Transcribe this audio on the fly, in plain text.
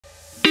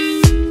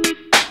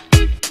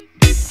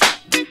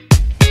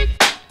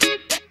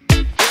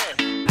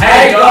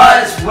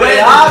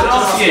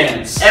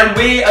And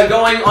we are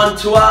going on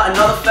tour,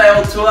 another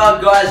failed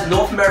tour. Guys,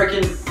 North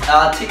American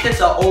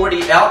tickets are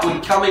already out. We're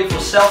coming for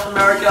South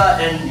America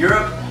and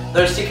Europe.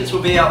 Those tickets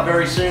will be out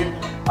very soon.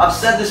 I've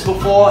said this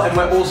before and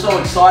we're all so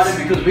excited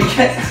because we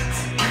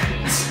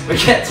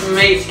get to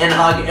meet and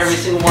hug every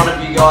single one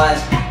of you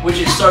guys, which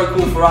is so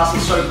cool for us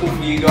and so cool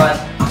for you guys.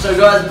 So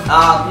guys,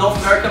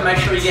 North America, make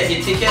sure you get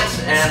your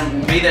tickets and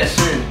we'll be there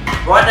soon.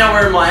 Right now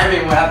we're in Miami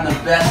and we're having the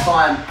best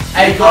time.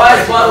 Hey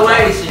guys, by the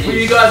way, for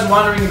you guys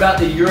wondering about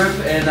the Europe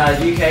and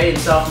UK and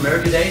South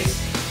America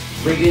dates,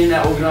 we're getting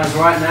that organised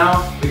right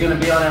now. We're going to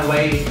be on our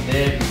way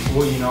there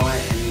before you know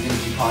it, and we're going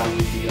to be partying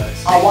with you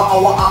guys. I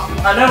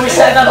know we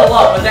said that a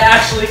lot, but they're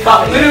actually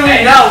coming.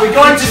 Literally, no, we're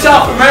going to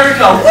South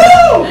America.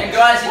 Woo! And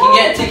guys, you can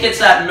get tickets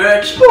at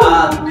merch,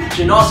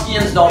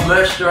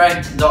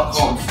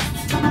 janoskians.merchdirect.com.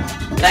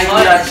 Thank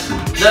you guys.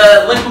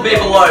 The link will be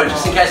below,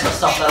 just in case I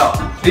stuff that up.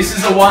 This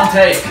is a one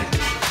take.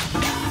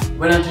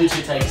 We don't do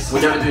two takes. We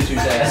never do 2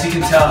 takes. As you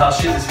can tell how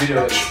shit this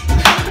video is.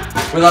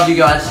 We love you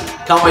guys.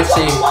 Can't wait to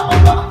see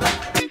you.